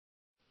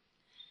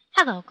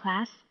Hello,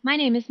 class. My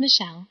name is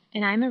Michelle,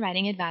 and I'm a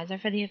writing advisor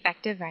for the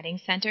Effective Writing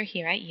Center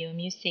here at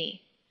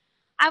UMUC.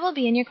 I will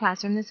be in your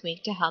classroom this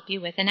week to help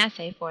you with an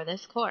essay for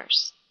this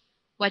course.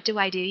 What do,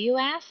 you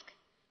ask?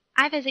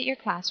 I visit your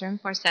classroom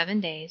for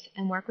 7 days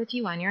and work with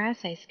you on your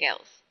essay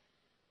skills.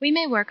 We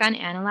may work on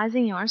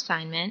analyzing your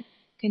assignment,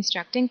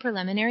 constructing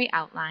preliminary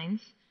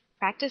outlines,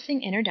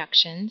 practicing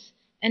introductions,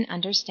 and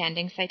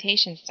understanding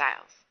citation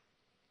styles.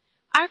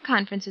 Our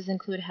conferences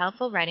include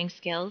helpful writing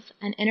skills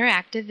and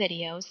interactive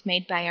videos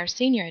made by our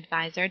senior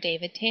advisor,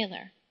 David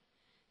Taylor.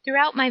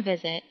 Throughout my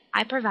visit,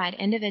 I provide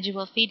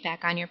individual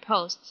feedback on your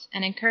posts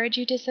and encourage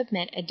you to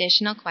submit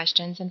additional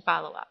questions and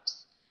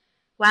follow-ups.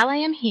 While I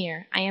am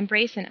here, I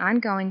embrace an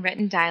ongoing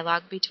written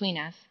dialogue between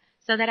us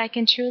so that I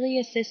can truly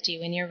assist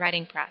you in your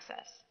writing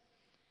process.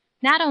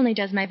 Not only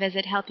does my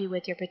visit help you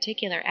with your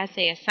particular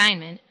essay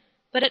assignment,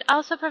 but it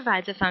also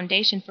provides a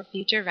foundation for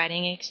future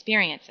writing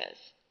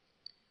experiences.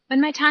 When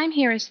my time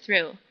here is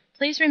through,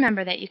 please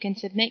remember that you can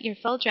submit your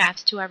full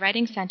drafts to our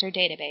Writing Center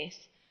database,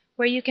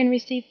 where you can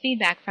receive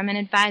feedback from an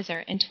advisor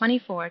in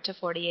 24 to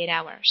 48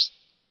 hours.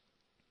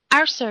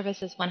 Our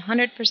service is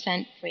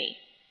 100% free.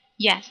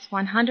 Yes,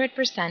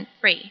 100%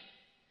 free.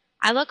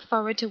 I look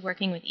forward to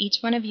working with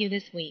each one of you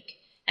this week,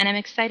 and I'm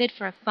excited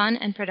for a fun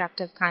and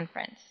productive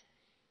conference.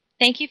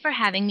 Thank you for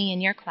having me in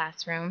your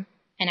classroom,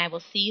 and I will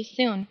see you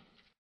soon.